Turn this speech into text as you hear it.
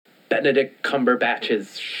Benedict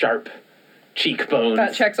Cumberbatch's sharp cheekbones.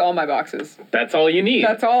 That checks all my boxes. That's all you need.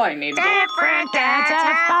 That's all I need. Different kinds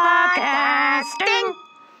of podcasting.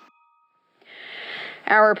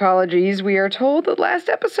 Our apologies. We are told that last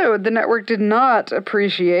episode the network did not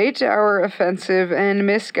appreciate our offensive and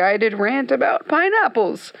misguided rant about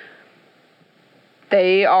pineapples.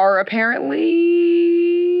 They are apparently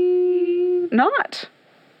not.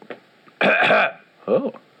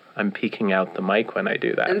 Oh, I'm peeking out the mic when I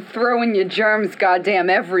do that. And throwing your germs goddamn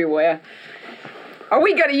everywhere.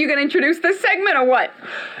 You gonna introduce this segment or what?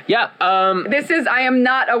 Yeah, I am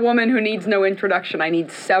not a woman who needs no introduction. I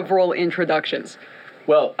need several introductions.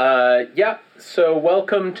 Well, yeah, so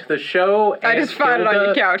welcome to the show, Aunt I just farted on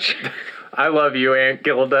your couch. I love you, Aunt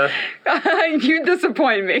Gilda. You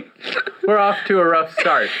disappoint me. We're off to a rough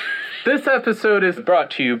start. This episode is brought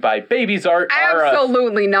to you by Baby's Art.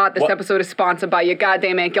 Absolutely not. This episode is sponsored by your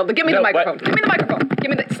goddamn Aunt Gilda. Give me the microphone. Give me the microphone.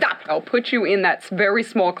 Stop. I'll put you in that very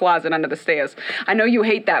small closet under the stairs. I know you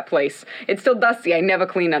hate that place. It's still dusty. I never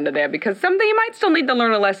clean under there because someday you might still need to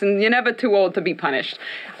learn a lesson. You're never too old to be punished.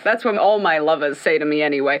 That's what all my lovers say to me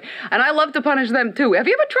anyway. And I love to punish them too. Have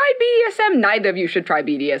you ever tried BDSM? Neither of you should try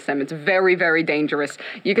BDSM. It's very, very dangerous.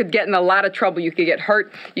 You could get in a lot of trouble. You could get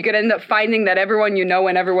hurt. You could end up finding that everyone you know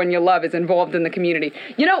and everyone you love is involved in the community.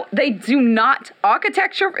 You know,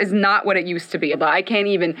 architecture is not what it used to be. I can't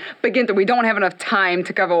even begin to, we don't have enough time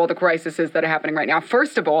to cover all the crises that are happening right now.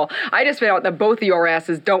 First of all, I just found out that both of your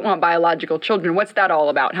asses don't want biological children. What's that all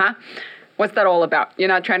about, huh? What's that all about? You're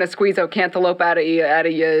not trying to squeeze a cantaloupe out of your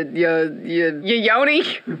yoni?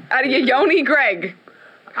 Out of your yoni, Greg?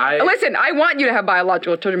 Listen, I want you to have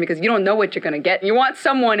biological children because you don't know what you're going to get. You want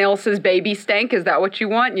someone else's baby stank? Is that what you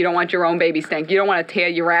want? You don't want your own baby stank. You don't want to tear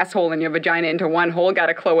your asshole and your vagina into one hole, got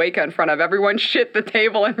a cloaca in front of everyone, shit the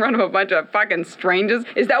table in front of a bunch of fucking strangers.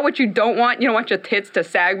 Is that what you don't want? You don't want your tits to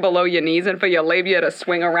sag below your knees and for your labia to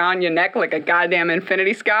swing around your neck like a goddamn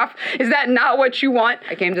infinity scarf? Is that not what you want?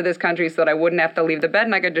 I came to this country so that I wouldn't have to leave the bed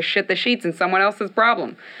and I could just shit the sheets in someone else's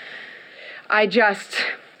problem. I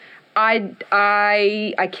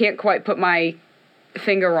can't quite put my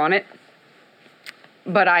finger on it,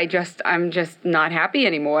 but I'm just not happy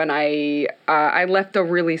anymore, and I left a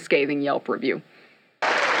really scathing Yelp review.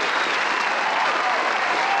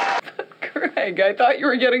 Greg, I thought you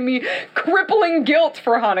were getting me crippling guilt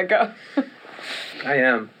for Hanukkah. I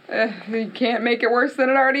am. You can't make it worse than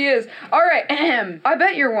it already is. All right, I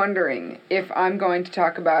bet you're wondering if I'm going to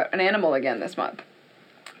talk about an animal again this month.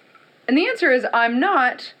 And the answer is I'm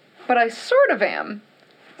not, but I sort of am.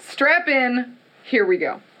 Strap in, here we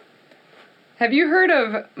go. Have you heard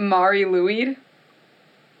of Marilwyd?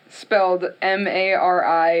 Spelled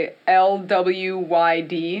Marilwyd,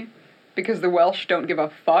 because the Welsh don't give a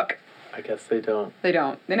fuck. I guess they don't. They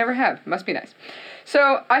don't. They never have. Must be nice.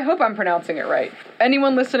 So, I hope I'm pronouncing it right.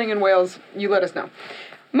 Anyone listening in Wales, you let us know.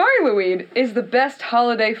 Marilwyd is the best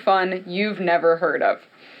holiday fun you've never heard of.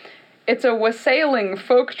 It's a wassailing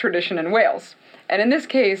folk tradition in Wales. And in this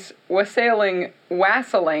case, wassailing,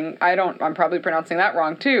 I'm probably pronouncing that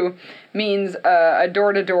wrong too, means a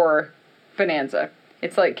door-to-door bonanza.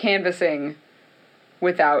 It's like canvassing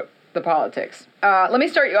without the politics. Let me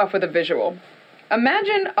start you off with a visual.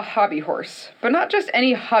 Imagine a hobby horse, but not just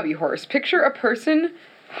any hobby horse. Picture a person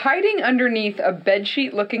hiding underneath a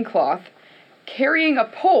bedsheet-looking cloth, carrying a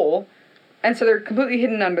pole, and so they're completely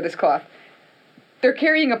hidden under this cloth. They're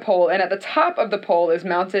carrying a pole, and at the top of the pole is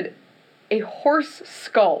mounted a horse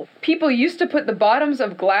skull. People used to put the bottoms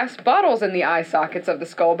of glass bottles in the eye sockets of the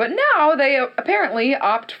skull, but now they apparently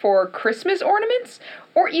opt for Christmas ornaments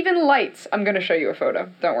or even lights. I'm going to show you a photo,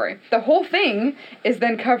 don't worry. The whole thing is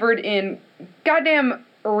then covered in goddamn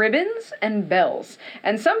ribbons and bells.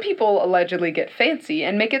 And some people allegedly get fancy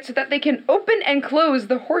and make it so that they can open and close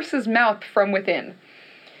the horse's mouth from within.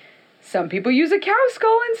 Some people use a cow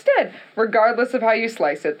skull instead. Regardless of how you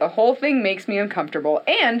slice it, the whole thing makes me uncomfortable.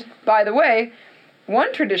 And, by the way,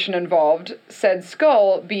 one tradition involved said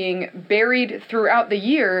skull being buried throughout the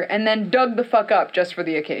year and then dug the fuck up just for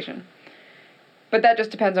the occasion. But that just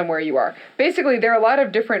depends on where you are. Basically, there are a lot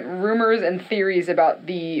of different rumors and theories about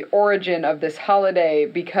the origin of this holiday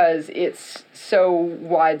because it's so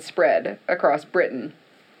widespread across Britain,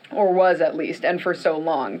 or was at least, and for so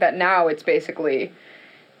long, that now it's basically...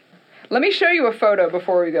 Let me show you a photo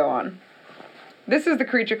before we go on. This is the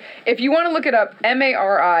creature. If you want to look it up,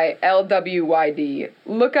 Marilwyd,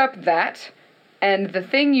 look up that, and the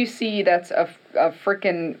thing you see that's a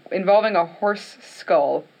frickin' involving a horse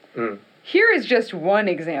skull. Here is just one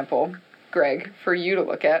example, Greg, for you to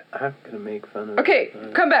look at. I'm gonna make fun of it. Okay,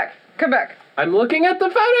 come back. I'm looking at the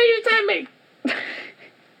photo you sent me!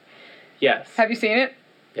 Yes. Have you seen it?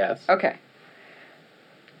 Yes. Okay.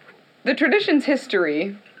 The tradition's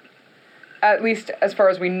history, at least as far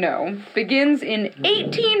as we know, begins in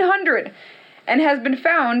 1800 and has been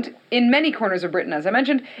found in many corners of Britain, as I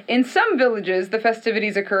mentioned. In some villages, the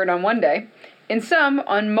festivities occurred on one day, in some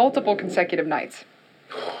on multiple consecutive nights.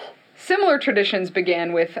 Similar traditions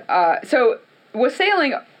began with,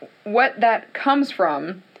 wassailing, what that comes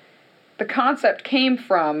from, the concept came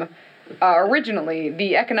from, originally,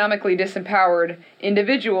 the economically disempowered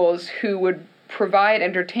individuals who would provide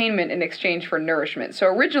entertainment in exchange for nourishment. So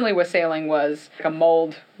originally wassailing was like a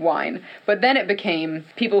mulled wine, but then it became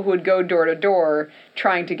people who would go door to door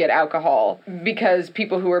trying to get alcohol, because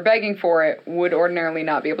people who were begging for it would ordinarily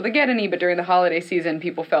not be able to get any, but during the holiday season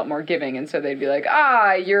people felt more giving, and so they'd be like,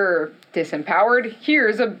 you're disempowered,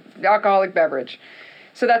 here's a alcoholic beverage.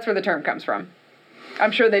 So that's where the term comes from.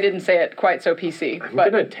 I'm sure they didn't say it quite so PC. I'm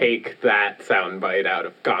gonna take that soundbite out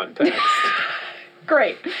of context.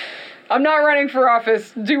 Great. I'm not running for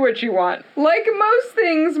office. Do what you want. Like most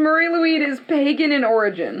things, Marie Louise is pagan in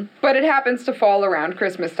origin, but it happens to fall around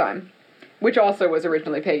Christmas time, which also was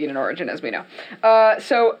originally pagan in origin, as we know.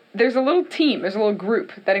 So there's a little team, there's a little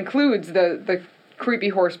group that includes the creepy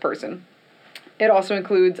horse person. It also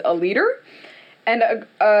includes a leader and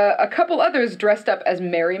a couple others dressed up as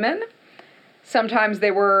merry men. Sometimes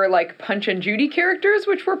they were like Punch and Judy characters,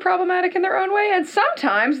 which were problematic in their own way, and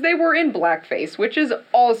sometimes they were in blackface, which is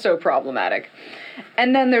also problematic.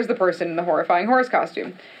 And then there's the person in the horrifying horse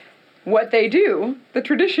costume. What they do, the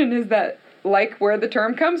tradition is that, like where the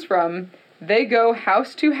term comes from, they go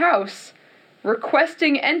house to house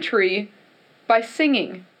requesting entry by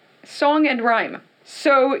singing, song and rhyme.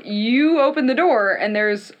 So you open the door and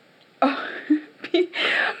there's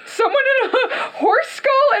someone in a horse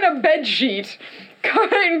skull and a bed sheet,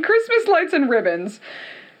 in Christmas lights and ribbons,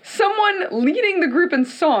 someone leading the group in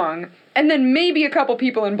song, and then maybe a couple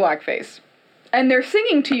people in blackface. And they're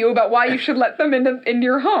singing to you about why you should let them into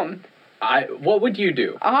your home. What would you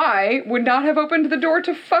do? I would not have opened the door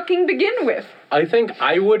to fucking begin with. I think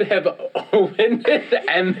I would have opened it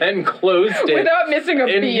and then closed it. Without missing a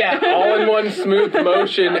beat. Yeah, all in one smooth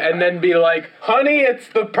motion, and then be like, honey, it's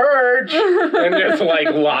the purge, and just like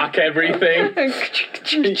lock everything.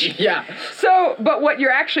 Yeah. So, but what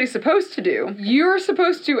you're actually supposed to do, you're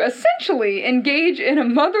supposed to essentially engage in a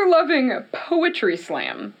mother-loving poetry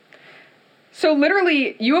slam. So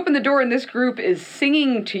literally, you open the door and this group is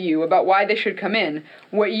singing to you about why they should come in.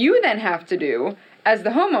 What you then have to do, as the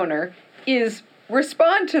homeowner, is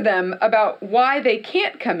respond to them about why they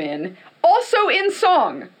can't come in, also in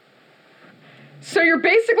song. So you're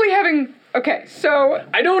basically having... Okay, so...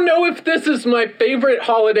 I don't know if this is my favorite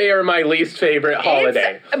holiday or my least favorite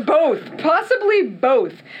holiday. It's both. Possibly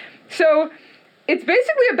both. So... It's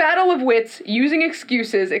basically a battle of wits using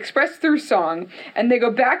excuses expressed through song, and they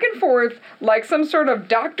go back and forth like some sort of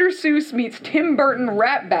Dr. Seuss meets Tim Burton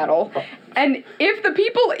rap battle, and if the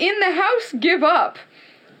people in the house give up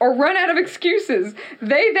or run out of excuses,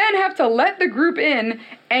 they then have to let the group in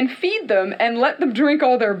and feed them and let them drink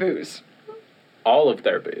all their booze. All of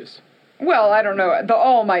their booze. Well, I don't know. The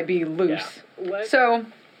all might be loose. Yeah. So,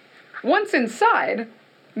 once inside,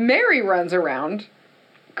 Mary runs around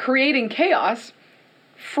creating chaos,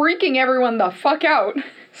 freaking everyone the fuck out.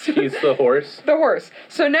 She's the horse? The horse.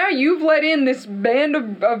 So now you've let in this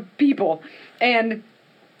band of people, and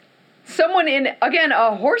someone in, again,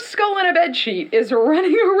 a horse skull and a bedsheet is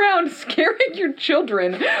running around scaring your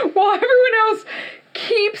children while everyone else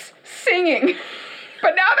keeps singing.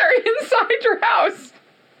 But now they're inside your house.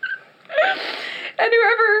 And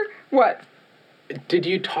whoever... What? Did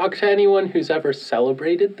you talk to anyone who's ever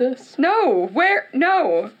celebrated this? No. Where?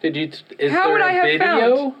 No. Did you? Is How there would I have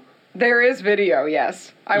video? found? There is video.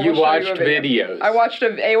 Yes, I will You show watched you a video. videos. I watched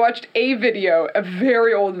a video, a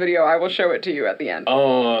very old video. I will show it to you at the end.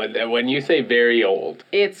 Oh, when you say very old,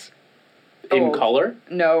 It's in old. color?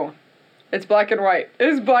 No, it's black and white. It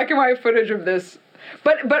is black and white footage of this,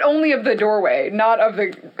 but only of the doorway, not of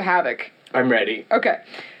the havoc. I'm ready. Okay,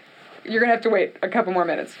 you're gonna have to wait a couple more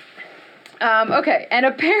minutes. Okay, and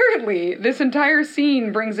apparently this entire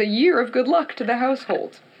scene brings a year of good luck to the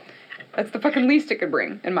household. That's the fucking least it could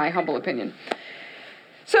bring, in my humble opinion.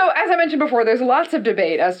 So, as I mentioned before, there's lots of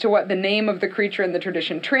debate as to what the name of the creature in the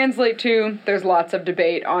tradition translate to. There's lots of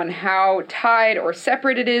debate on how tied or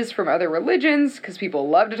separate it is from other religions, because people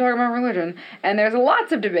love to talk about religion. And there's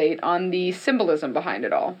lots of debate on the symbolism behind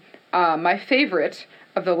it all. My favorite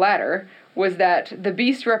of the latter was that the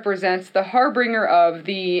beast represents the harbinger of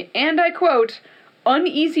the, and I quote,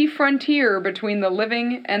 uneasy frontier between the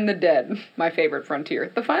living and the dead. My favorite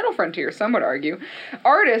frontier. The final frontier, some would argue.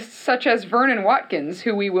 Artists such as Vernon Watkins,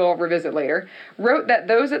 who we will revisit later, wrote that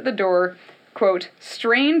those at the door, quote,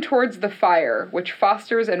 strain towards the fire, which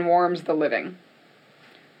fosters and warms the living,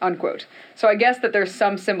 unquote. So I guess that there's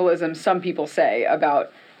some symbolism some people say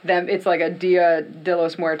about them. It's like a Dia de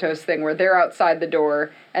los Muertos thing where they're outside the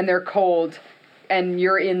door and they're cold and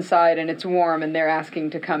you're inside and it's warm and they're asking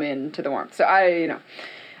to come in to the warmth. So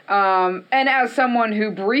and as someone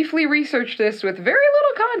who briefly researched this with very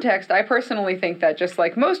little context, I personally think that just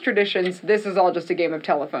like most traditions, this is all just a game of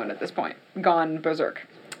telephone at this point. Gone berserk.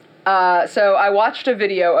 So I watched a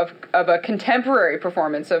video of a contemporary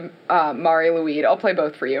performance of Mari Lwyd. I'll play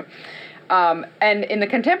both for you. And in the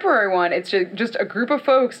contemporary one, it's just a group of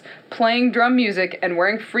folks playing drum music and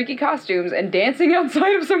wearing freaky costumes and dancing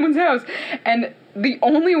outside of someone's house. And the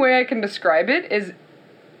only way I can describe it is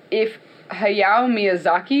if Hayao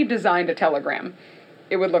Miyazaki designed a telegram.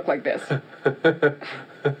 It would look like this.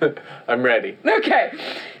 I'm ready. Okay.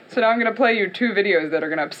 So now I'm going to play you 2 videos that are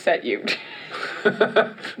going to upset you.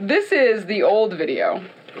 This is the old video.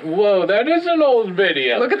 Whoa, that is an old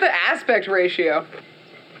video. Look at the aspect ratio.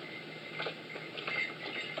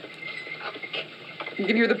 You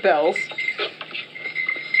can hear the bells.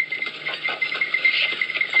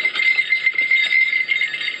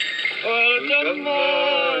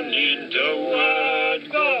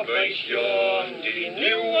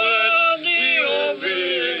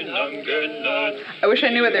 I wish I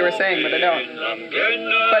knew what they were saying, but I don't.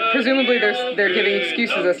 But presumably they're giving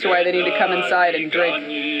excuses as to why they need to come inside and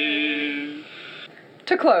drink.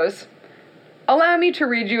 To close, allow me to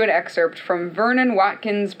read you an excerpt from Vernon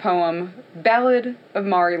Watkins' poem, Ballad of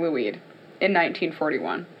Mari Lwyd, in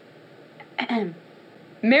 1941.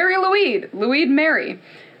 Mary Lwyd, Lwyd Mary,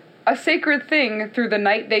 a sacred thing through the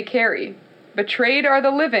night they carry. Betrayed are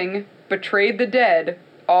the living, betrayed the dead,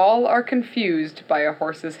 all are confused by a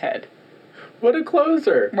horse's head. What a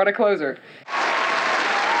closer. What a closer.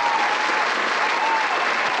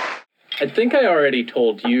 I think I already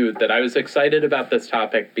told you that I was excited about this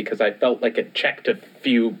topic because I felt like it checked a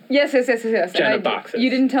few Yes. Jenna boxes.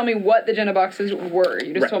 You didn't tell me what the Jenna boxes were.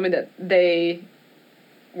 You just told me that they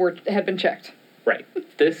had been checked. Right.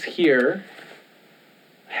 This here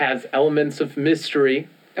has elements of mystery.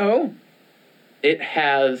 Oh. It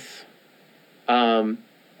has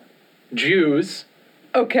Jews.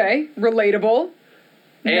 Okay. Relatable.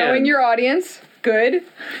 Knowing your audience. Good.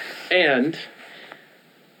 And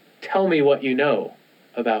tell me what you know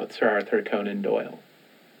about Sir Arthur Conan Doyle.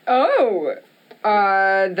 Oh.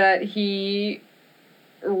 That he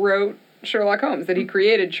wrote Sherlock Holmes. That he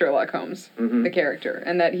created Sherlock Holmes, the character.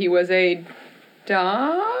 And that he was a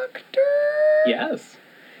doctor? Yes.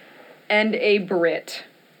 And a Brit.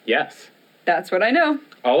 Yes. That's what I know.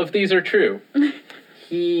 All of these are true.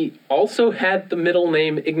 He also had the middle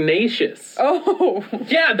name Ignatius. Oh.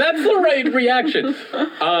 Yeah, that's the right reaction.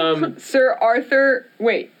 Sir Arthur...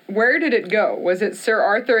 Wait, where did it go? Was it Sir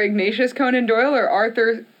Arthur Ignatius Conan Doyle or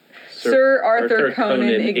Sir Arthur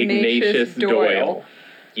Conan Ignatius Doyle?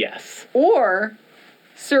 Yes. Or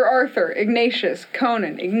Sir Arthur Ignatius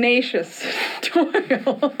Conan Ignatius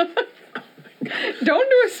Doyle. Don't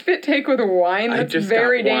do a spit take with wine. That's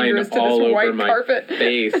very dangerous to this white carpet.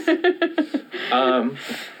 Face.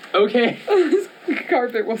 Okay. This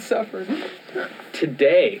carpet will suffer.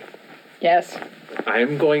 Today, Yes.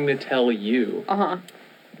 I'm going to tell you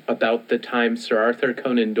about the time Sir Arthur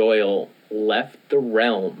Conan Doyle left the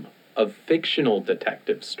realm of fictional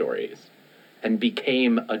detective stories and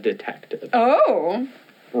became a detective. Oh.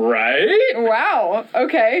 Right? Wow.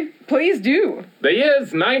 Okay. Please do. The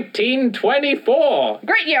year's 1924.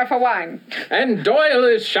 Great year for wine. And Doyle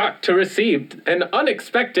is shocked to receive an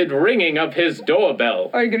unexpected ringing of his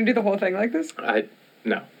doorbell. Are you going to do the whole thing like this?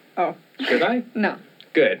 No. Oh. Should I? No.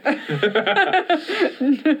 Good.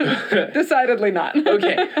 Decidedly not.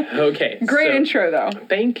 Okay. Great intro, though.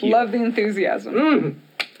 Thank you. Love the enthusiasm.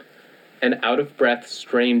 An out-of-breath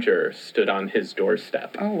stranger stood on his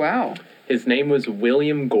doorstep. Oh, wow. His name was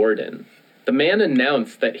William Gordon. The man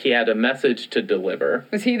announced that he had a message to deliver.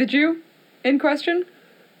 Was he the Jew in question?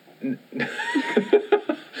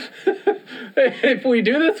 If we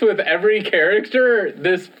do this with every character,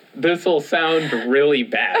 this'll sound really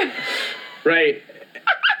bad. Right?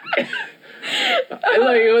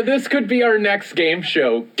 Like, this could be our next game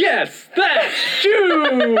show. Guess that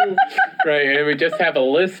Jew! Right, and we just have a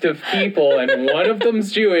list of people, and one of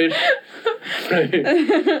them's Jewish. Right?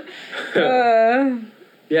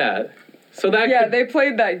 Yeah. So that they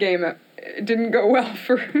played that game. It didn't go well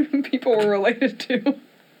for people we're related to.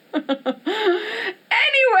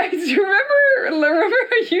 Anyways, remember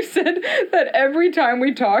how you said that every time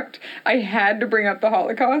we talked, I had to bring up the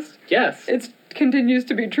Holocaust? Yes. It continues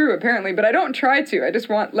to be true, apparently, but I don't try to. I just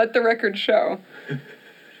let the record show.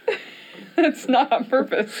 It's not on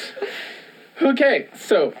purpose. Okay,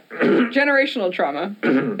 so... Generational trauma.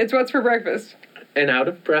 It's what's for breakfast. An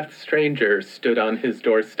out-of-breath stranger stood on his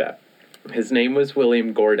doorstep. His name was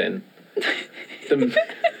William Gordon.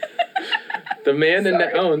 The man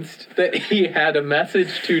announced that he had a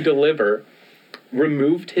message to deliver,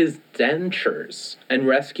 removed his dentures, and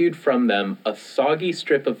rescued from them a soggy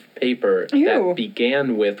strip of paper that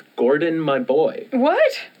began with, "Gordon, my boy."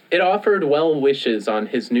 What? It offered well wishes on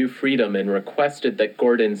his new freedom and requested that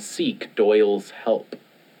Gordon seek Doyle's help.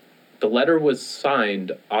 The letter was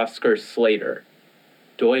signed Oscar Slater.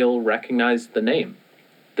 Doyle recognized the name.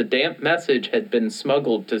 The damp message had been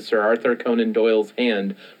smuggled to Sir Arthur Conan Doyle's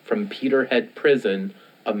hand from Peterhead Prison,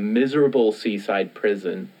 a miserable seaside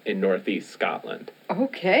prison in northeast Scotland.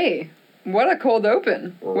 Okay. What a cold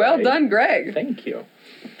open. Right. Well done, Greg. Thank you.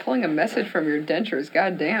 Pulling a message from your dentures,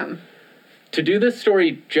 goddamn. To do this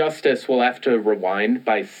story justice, we'll have to rewind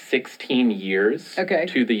by 16 years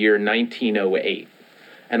to the year 1908.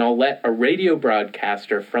 And I'll let a radio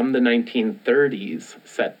broadcaster from the 1930s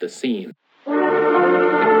set the scene.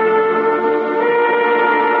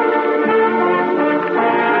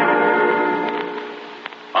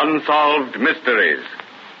 Unsolved Mysteries.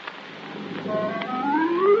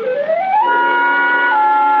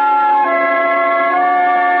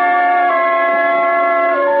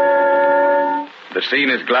 The scene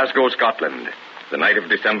is Glasgow, Scotland, the night of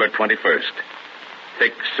December 21st.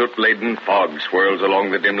 Thick, soot-laden fog swirls along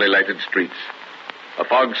the dimly lighted streets. A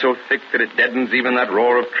fog so thick that it deadens even that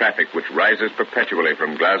roar of traffic which rises perpetually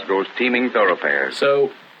from Glasgow's teeming thoroughfares.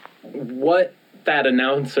 So, what that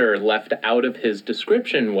announcer left out of his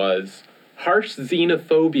description was harsh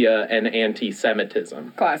xenophobia and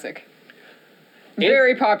anti-Semitism. Classic.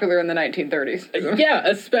 Very popular in the 1930s. Yeah,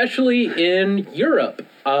 especially in Europe.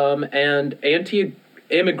 And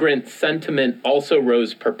anti-immigrant sentiment also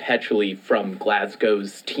rose perpetually from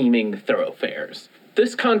Glasgow's teeming thoroughfares.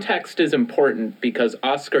 This context is important because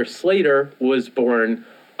Oscar Slater was born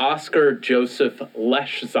Oscar Joseph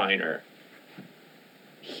Leschziner.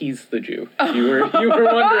 He's the Jew. You were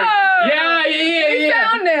wondering. Yeah. We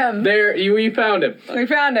found him. We found him. We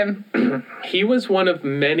found him. He was one of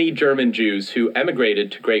many German Jews who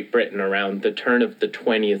emigrated to Great Britain around the turn of the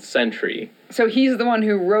 20th century. So he's the one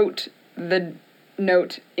who wrote the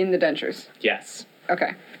note in the dentures? Yes.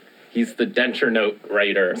 Okay. He's the denture note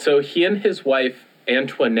writer. So he and his wife,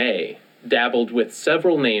 Antoinette, dabbled with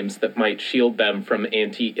several names that might shield them from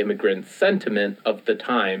anti-immigrant sentiment of the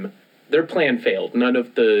time. Their plan failed. None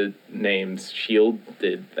of the names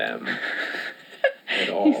shielded them at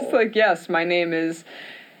all. He's like, yes, my name is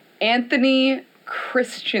Anthony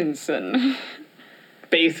Christensen.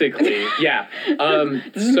 Basically, yeah.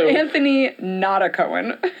 So Anthony not a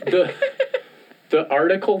Cohen. the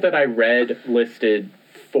article that I read listed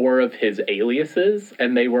 4 of his aliases,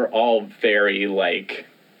 and they were all very like,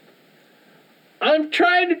 I'm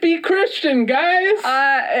trying to be Christian, guys.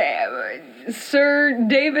 Sir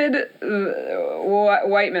David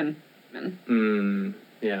Whiteman.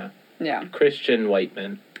 Yeah. Yeah. Christian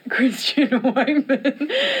Whiteman. Christian Whiteman.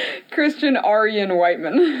 Christian Aryan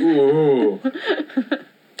Whiteman. Ooh.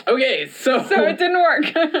 Okay, so it didn't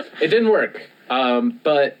work. It didn't work.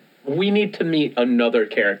 But we need to meet another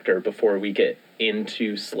character before we get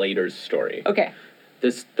into Slater's story. Okay.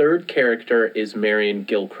 This third character is Marion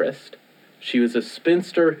Gilchrist. She was a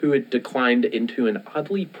spinster who had declined into an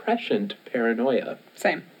oddly prescient paranoia.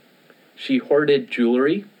 Same. She hoarded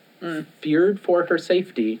jewelry, feared for her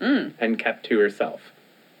safety, and kept to herself.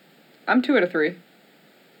 I'm 2 out of 3.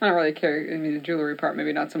 I don't really care. I mean, the jewelry part,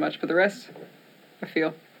 maybe not so much, but the rest, I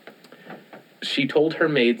feel. She told her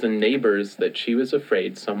maids and neighbors that she was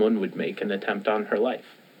afraid someone would make an attempt on her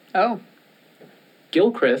life. Oh.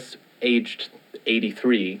 Gilchrist, aged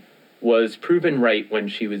 83, was proven right when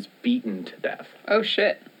she was beaten to death. Oh,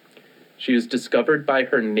 shit. She was discovered by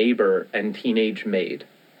her neighbor and teenage maid.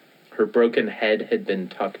 Her broken head had been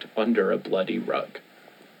tucked under a bloody rug.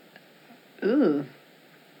 Ooh.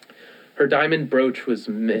 Her diamond brooch was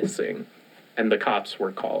missing, and the cops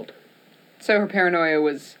were called. So her paranoia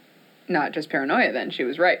was not just paranoia then, she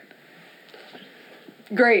was right.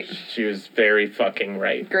 Great. She was very fucking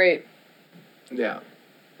right. Great. Yeah.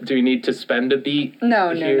 Do we need to spend a beat?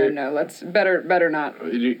 No. Let's better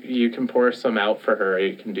not. You can pour some out for her. Or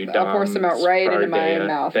you can do. I'll pour some out right into my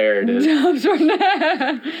mouth. There it is.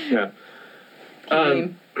 Yeah.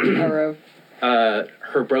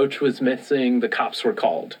 Her brooch was missing. The cops were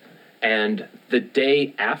called, And the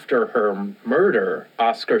day after her murder,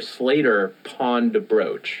 Oscar Slater pawned a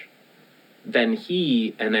brooch. Then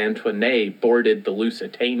he and Antoinette boarded the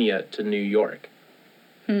Lusitania to New York.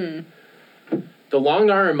 The long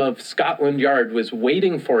arm of Scotland Yard was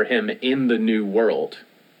waiting for him in the New World.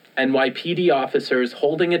 NYPD officers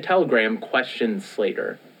holding a telegram questioned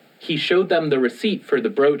Slater. He showed them the receipt for the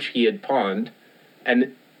brooch he had pawned,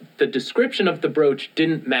 and the description of the brooch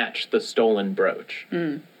didn't match the stolen brooch.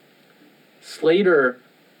 Slater,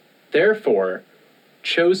 therefore,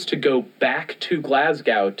 chose to go back to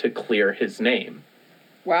Glasgow to clear his name.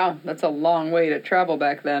 Wow, that's a long way to travel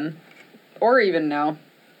back then. Or even now.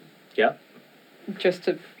 Yep. Just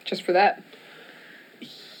for that.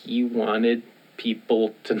 He wanted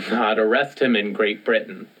people to not arrest him in Great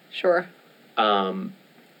Britain. Sure.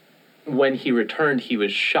 When he returned, he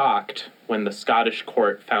was shocked when the Scottish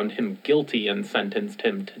court found him guilty and sentenced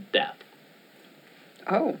him to death.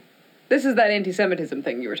 Oh. This is that anti-Semitism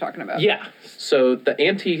thing you were talking about. Yeah. So the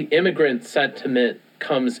anti-immigrant sentiment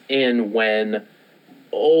comes in when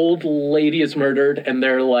old lady is murdered and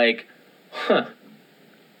they're like,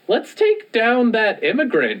 let's take down that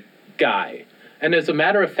immigrant guy. And as a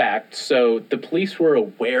matter of fact, so the police were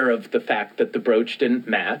aware of the fact that the brooch didn't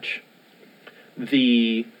match.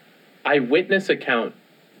 The eyewitness account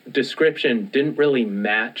description didn't really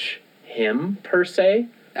match him per se.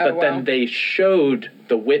 But then they showed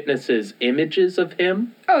the witnesses images of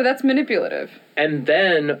him. Oh, that's manipulative. And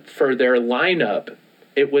then for their lineup,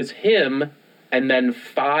 it was him and then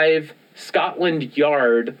 5 Scotland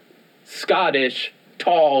Yard, Scottish,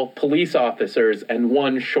 tall police officers and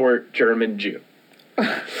 1 short German Jew.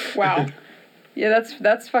 Wow. Yeah,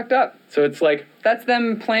 that's fucked up. So it's like... That's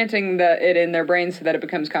them planting it in their brains so that it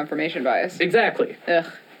becomes confirmation bias. Exactly. Ugh.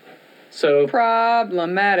 So...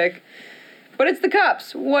 Problematic. But it's the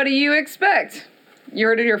cops. What do you expect? You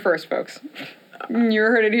heard it here first, folks. You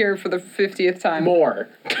heard it here for the 50th time. More.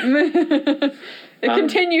 It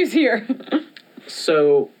continues here.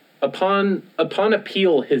 So, upon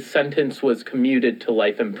appeal, his sentence was commuted to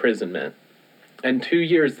life imprisonment. And 2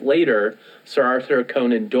 years later, Sir Arthur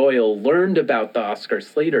Conan Doyle learned about the Oscar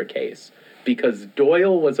Slater case because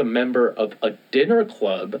Doyle was a member of a dinner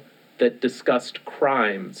club that discussed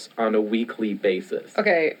crimes on a weekly basis.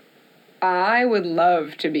 Okay. I would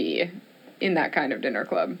love to be in that kind of dinner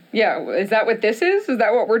club. Yeah, is that what this is? Is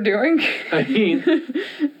that what we're doing? I mean,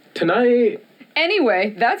 tonight...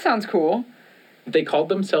 Anyway, that sounds cool. They called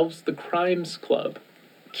themselves the Crimes Club.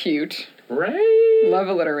 Cute. Right? Love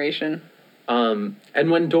alliteration.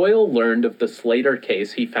 And when Doyle learned of the Slater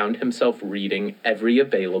case, he found himself reading every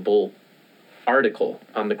available article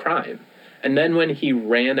on the crime. And then when he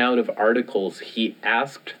ran out of articles, he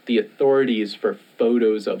asked the authorities for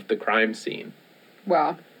photos of the crime scene.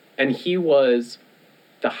 Wow. And he was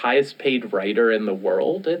the highest paid writer in the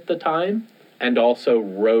world at the time, and also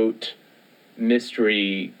wrote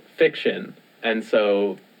mystery fiction. And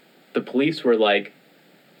so the police were like,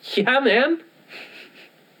 yeah, man,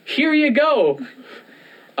 here you go.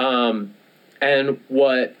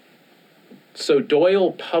 So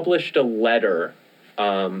Doyle published a letter.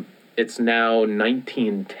 It's now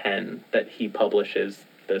 1910 that he publishes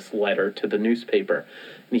this letter to the newspaper.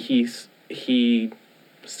 And he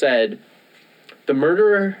said, the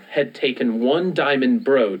murderer had taken 1 diamond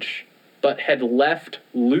brooch, but had left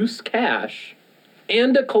loose cash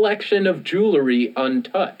and a collection of jewelry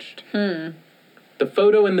untouched. The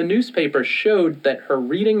photo in the newspaper showed that her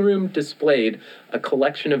reading room displayed a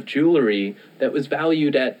collection of jewelry that was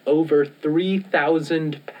valued at over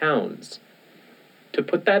 £3,000. To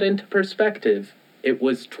put that into perspective, it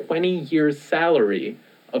was 20 years' salary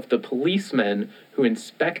of the policemen who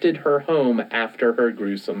inspected her home after her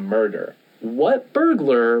gruesome murder. What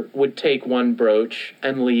burglar would take 1 brooch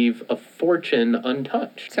and leave a fortune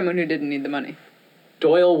untouched? Someone who didn't need the money.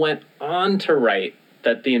 Doyle went on to write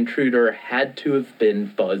that the intruder had to have been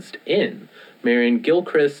buzzed in. Marion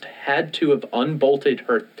Gilchrist had to have unbolted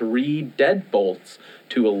her 3 deadbolts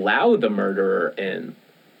to allow the murderer in.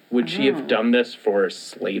 Would she have done this for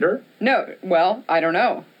Slater? No, well, I don't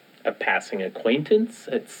know. A passing acquaintance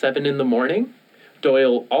at 7 a.m?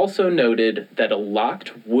 Doyle also noted that a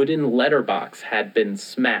locked wooden letterbox had been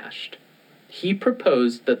smashed. He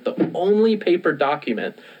proposed that the only paper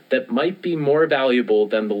document that might be more valuable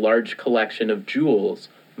than the large collection of jewels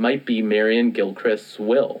might be Marion Gilchrist's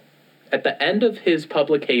will. At the end of his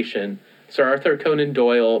publication, Sir Arthur Conan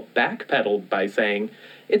Doyle backpedaled by saying,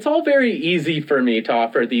 "It's all very easy for me to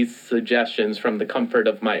offer these suggestions from the comfort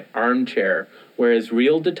of my armchair, whereas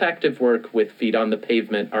real detective work with feet on the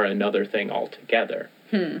pavement are another thing altogether."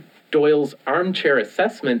 Doyle's armchair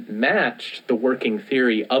assessment matched the working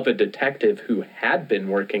theory of a detective who had been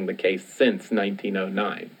working the case since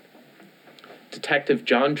 1909. Detective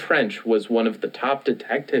John Trench was one of the top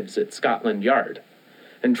detectives at Scotland Yard,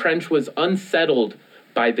 and Trench was unsettled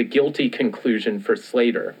by the guilty conclusion for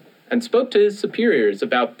Slater and spoke to his superiors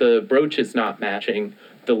about the brooches not matching,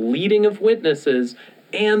 the leading of witnesses,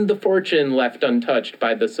 and the fortune left untouched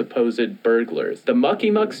by the supposed burglars. The Mucky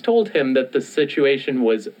Mucks told him that the situation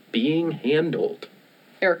was being handled.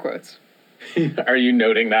 Air quotes. Are you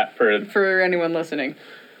noting that for anyone listening?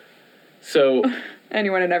 So...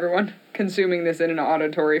 anyone and everyone consuming this in an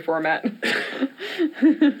auditory format.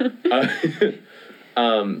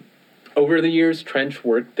 Over the years Trench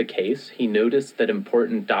worked the case, he noticed that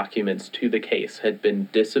important documents to the case had been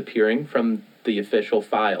disappearing from the official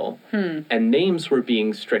file, and names were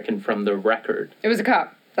being stricken from the record. It was a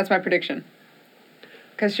cop. That's my prediction.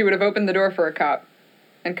 Because she would have opened the door for a cop,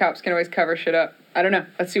 and cops can always cover shit up. I don't know.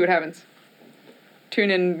 Let's see what happens.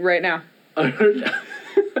 Tune in right now.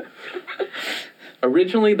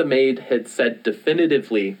 Originally, the maid had said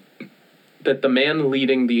definitively that the man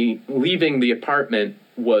leaving the apartment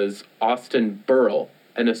was Austin Burrell,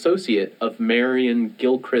 an associate of Marion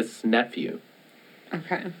Gilchrist's nephew.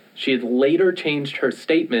 Okay. She had later changed her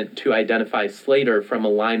statement to identify Slater from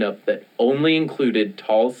a lineup that only included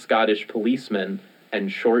tall Scottish policemen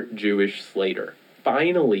and short Jewish Slater.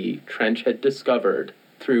 Finally, Trench had discovered,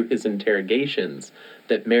 through his interrogations,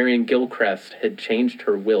 that Marion Gilchrist had changed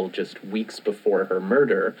her will just weeks before her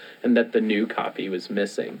murder, and that the new copy was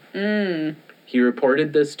missing. He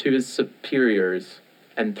reported this to his superiors,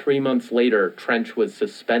 and 3 months later, Trench was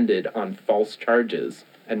suspended on false charges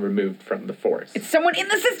and removed from the force. It's someone in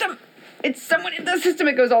the system! It's someone in the system!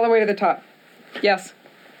 It goes all the way to the top. Yes.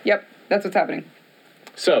 Yep, that's what's happening.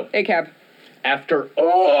 So, ACAB. After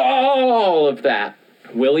all of that,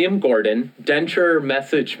 William Gordon, denture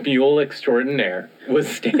message mule extraordinaire, was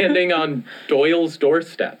standing on Doyle's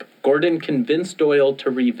doorstep. Gordon convinced Doyle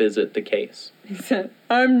to revisit the case. He said,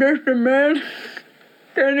 "I'm just a man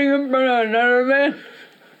standing in front of another man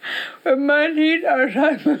with my teeth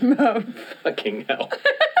outside my mouth." Fucking hell.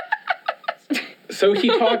 So he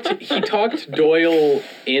talked Doyle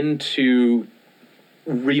into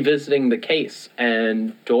revisiting the case,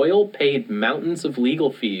 and Doyle paid mountains of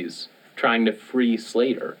legal fees trying to free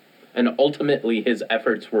Slater, and ultimately his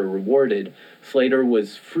efforts were rewarded. Slater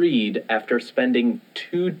was freed after spending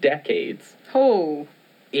 2 decades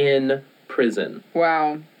in prison.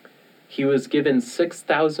 Wow. He was given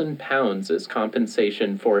 £6,000 as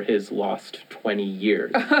compensation for his lost 20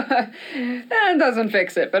 years. That doesn't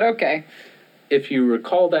fix it, but okay. If you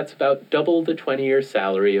recall, that's about double the 20-year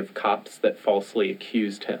salary of cops that falsely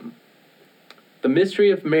accused him. The mystery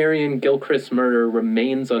of Marion Gilchrist's murder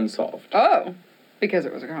remains unsolved. Oh, because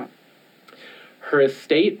it was a cop. Her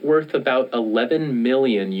estate, worth about $11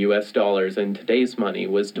 million in today's money,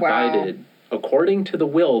 was divided according to the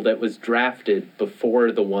will that was drafted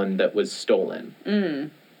before the one that was stolen.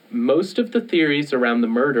 Most of the theories around the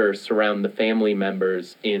murder surround the family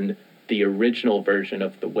members in the original version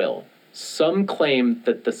of the will. Some claim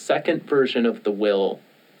that the second version of the will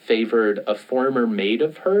favored a former maid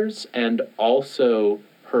of hers and also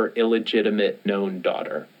her illegitimate known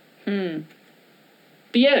daughter.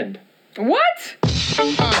 The end. What?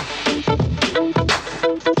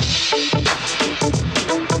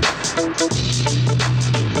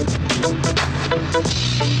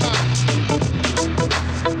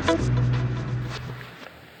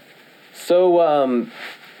 So,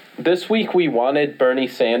 this week we wanted Bernie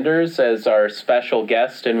Sanders as our special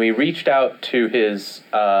guest, and we reached out to his...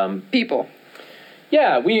 people.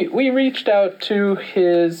 Yeah, we reached out to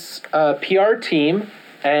his PR team,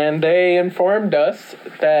 and they informed us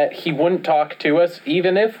that he wouldn't talk to us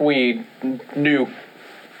even if we knew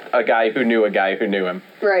a guy who knew a guy who knew him.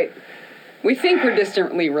 Right. We think we're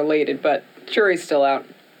distantly related, but jury's still out.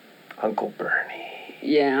 Uncle Bernie.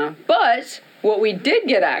 Yeah, but what we did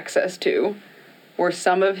get access to were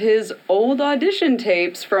some of his old audition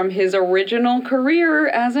tapes from his original career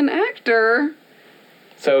as an actor.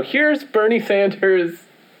 So here's Bernie Sanders'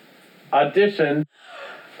 audition.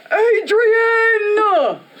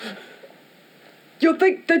 Adrian! You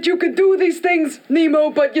think that you could do these things,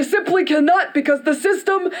 Nemo, but you simply cannot because the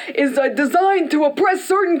system is designed to oppress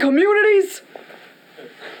certain communities?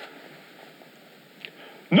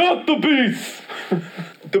 Not the bees!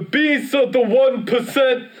 The bees are the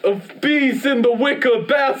 1% of bees in the wicker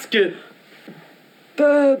basket.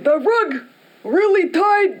 The rug really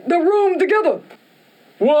tied the room together.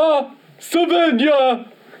 Wa,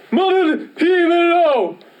 Savannah, mother,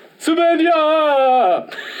 hero, Savannah!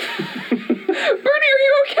 Bernie, are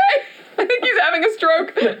you okay?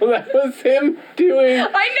 That was him doing.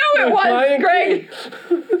 I know it was, Lion Greg.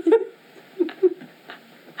 King.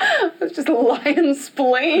 It's just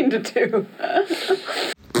lion-splained to.